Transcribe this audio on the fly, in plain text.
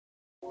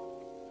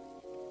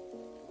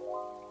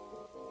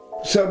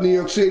What's up, New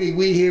York City?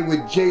 We here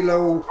with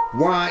Jaylo,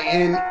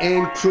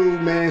 YNN crew,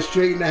 man,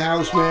 straight in the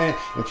house, man.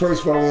 And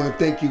first of all, I want to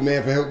thank you,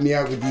 man, for helping me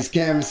out with these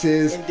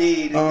canvases.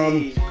 Indeed.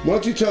 Why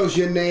don't you tell us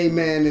your name,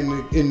 man, in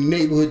the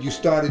neighborhood you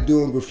started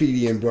doing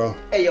graffiti in, bro?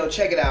 Hey, yo,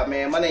 check it out,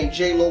 man. My name's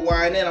Jaylo,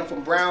 YNN. I'm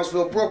from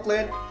Brownsville,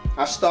 Brooklyn.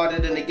 I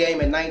started in the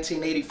game in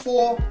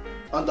 1984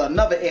 under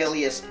another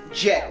alias,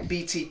 Jet,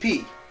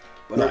 BTP.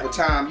 But over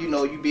time, you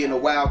know, you being a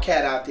wild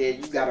cat out there,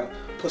 you gotta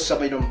put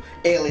some of them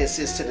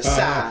aliases to the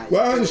side.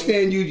 Well, I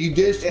understand you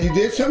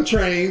did some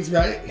trains,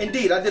 right?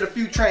 Indeed, I did a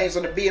few trains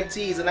on the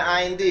BMTs and the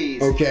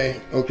INDs. Okay.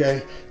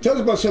 Tell us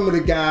about some of the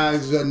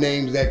guys'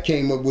 names that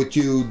came up with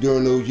you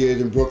during those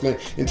years in Brooklyn,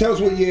 and tell us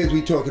what years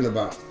we talking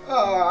about.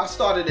 I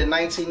started in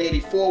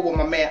 1984 with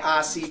my man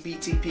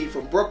ICBTP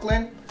from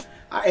Brooklyn.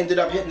 I ended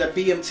up hitting the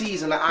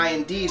BMTs and the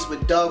INDs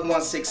with Doug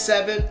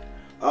 167,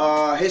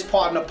 his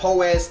partner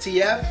Poaz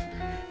TF.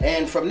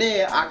 And from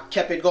there, I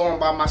kept it going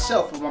by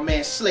myself with my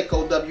man Slick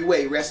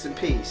OWA, rest in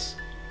peace.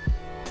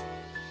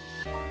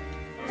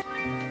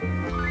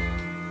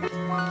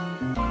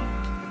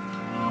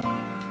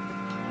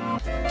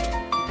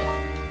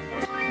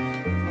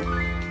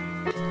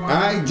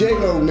 Alright,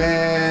 Jaylo,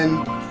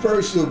 man,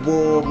 first of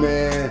all,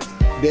 man,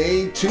 there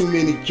ain't too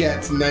many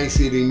cats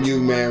nicer than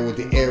you, man, with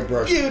the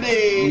airbrush. You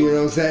did. You know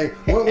what I'm saying?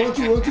 Why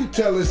don't you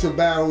tell us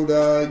about,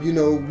 you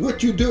know,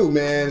 what you do,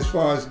 man, as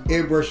far as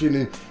airbrushing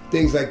and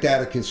things like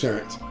that are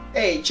concerned?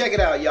 Hey, check it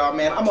out, y'all,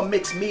 man. I'm a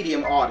mixed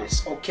medium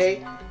artist,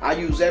 okay? I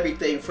use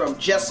everything from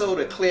gesso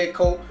to clear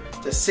coat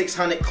to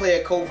 600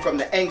 clear coat from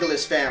the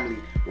Angelus family,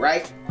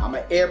 right? I'm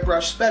an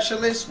airbrush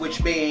specialist,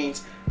 which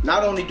means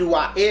not only do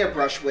I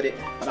airbrush with it,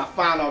 but I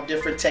find out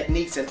different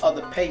techniques and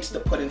other paints to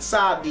put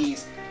inside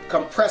these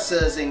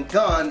compressors and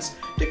guns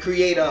to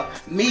create a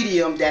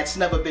medium that's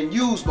never been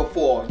used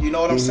before. You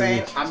know what I'm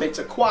saying? I'm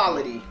into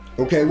quality.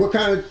 Okay, what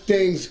kind of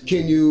things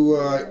can you,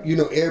 you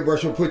know,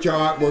 airbrush or put your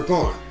artwork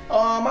on?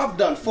 I've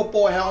done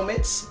football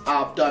helmets,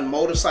 I've done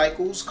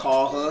motorcycles,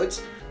 car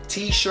hoods,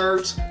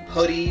 t-shirts,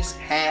 hoodies,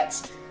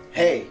 hats.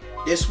 Hey,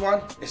 this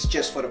one is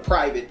just for the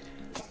private.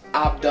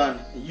 I've done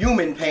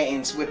human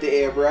paintings with the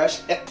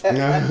airbrush.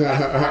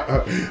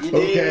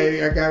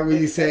 Okay, I got what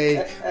you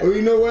say. Well,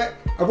 you know what?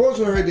 I've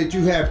also heard that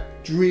you have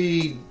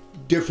 3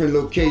 different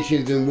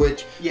locations in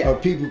which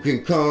people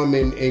can come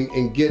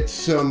and get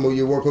some of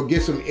your work or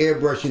get some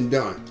airbrushing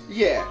done.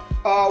 Yeah.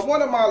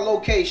 One of my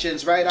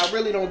locations, right? I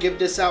really don't give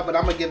this out, but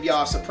I'm gonna give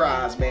y'all a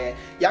surprise, man.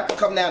 Y'all can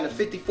come down to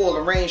 54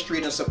 Lorraine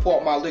Street and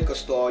support my liquor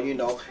store, you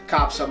know,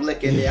 cop some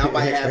liquor in there. I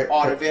might have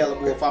art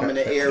available if I'm in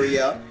the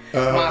area.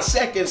 My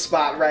second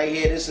spot right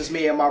here, this is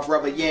me and my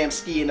brother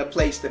Yamski, and the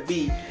place to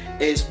be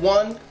is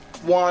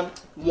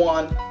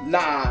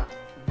 1119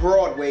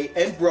 Broadway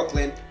in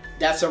Brooklyn.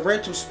 That's a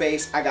rental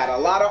space. I got a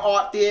lot of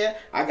art there.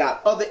 I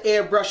got other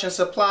airbrushing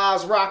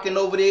supplies rocking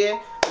over there.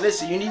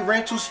 Listen, you need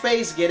rental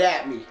space, get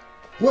at me.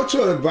 What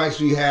sort of advice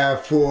do you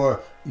have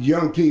for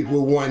young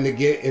people wanting to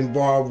get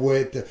involved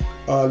with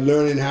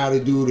learning how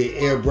to do the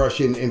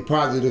airbrushing and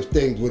positive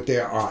things with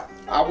their art?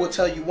 I will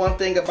tell you one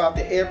thing about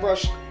the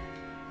airbrushing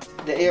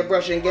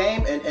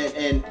game,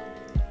 and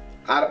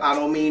I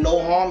don't mean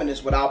no harm, and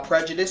it's without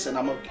prejudice, and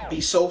I'm going to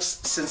be so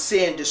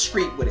sincere and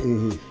discreet with it.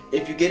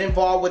 If you get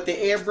involved with the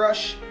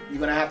airbrush, you're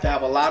going to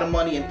have a lot of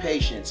money and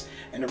patience.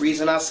 And the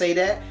reason I say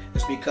that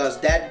is because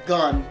that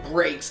gun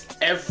breaks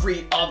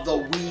every other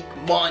week,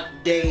 month,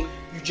 day.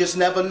 You just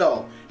never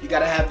know. You got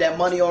to have that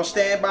money on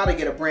standby to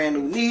get a brand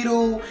new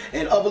needle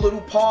and other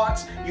little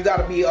parts. You got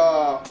to be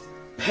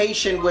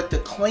patient with the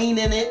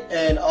cleaning it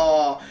and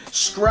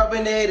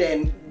scrubbing it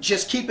and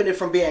just keeping it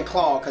from being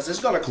clogged, because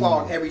it's going to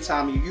clog every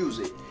time you use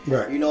it.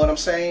 Right. You know what I'm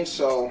saying?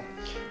 So,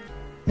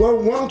 well,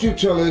 why don't you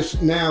tell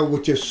us now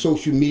with your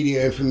social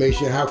media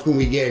information, how can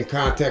we get in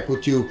contact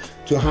with you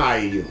to hire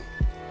you?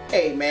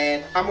 Hey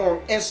man, I'm on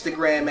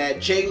Instagram at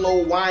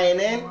Jaylo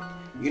YNN.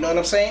 You know what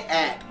I'm saying?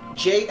 At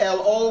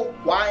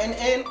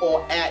JLOYNN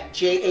or at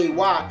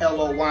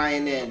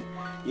JAYLOYNN.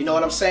 You know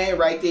what I'm saying?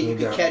 Right there, you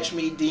can catch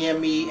me,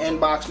 DM me,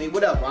 inbox me,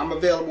 whatever. I'm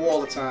available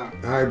all the time.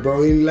 All right,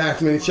 bro. Any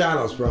last minute shout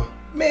outs, bro?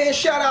 Man,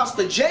 shout outs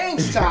to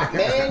James Top,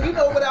 man. You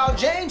know, without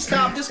James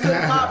Top, this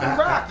couldn't pop and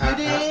rock. You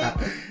did?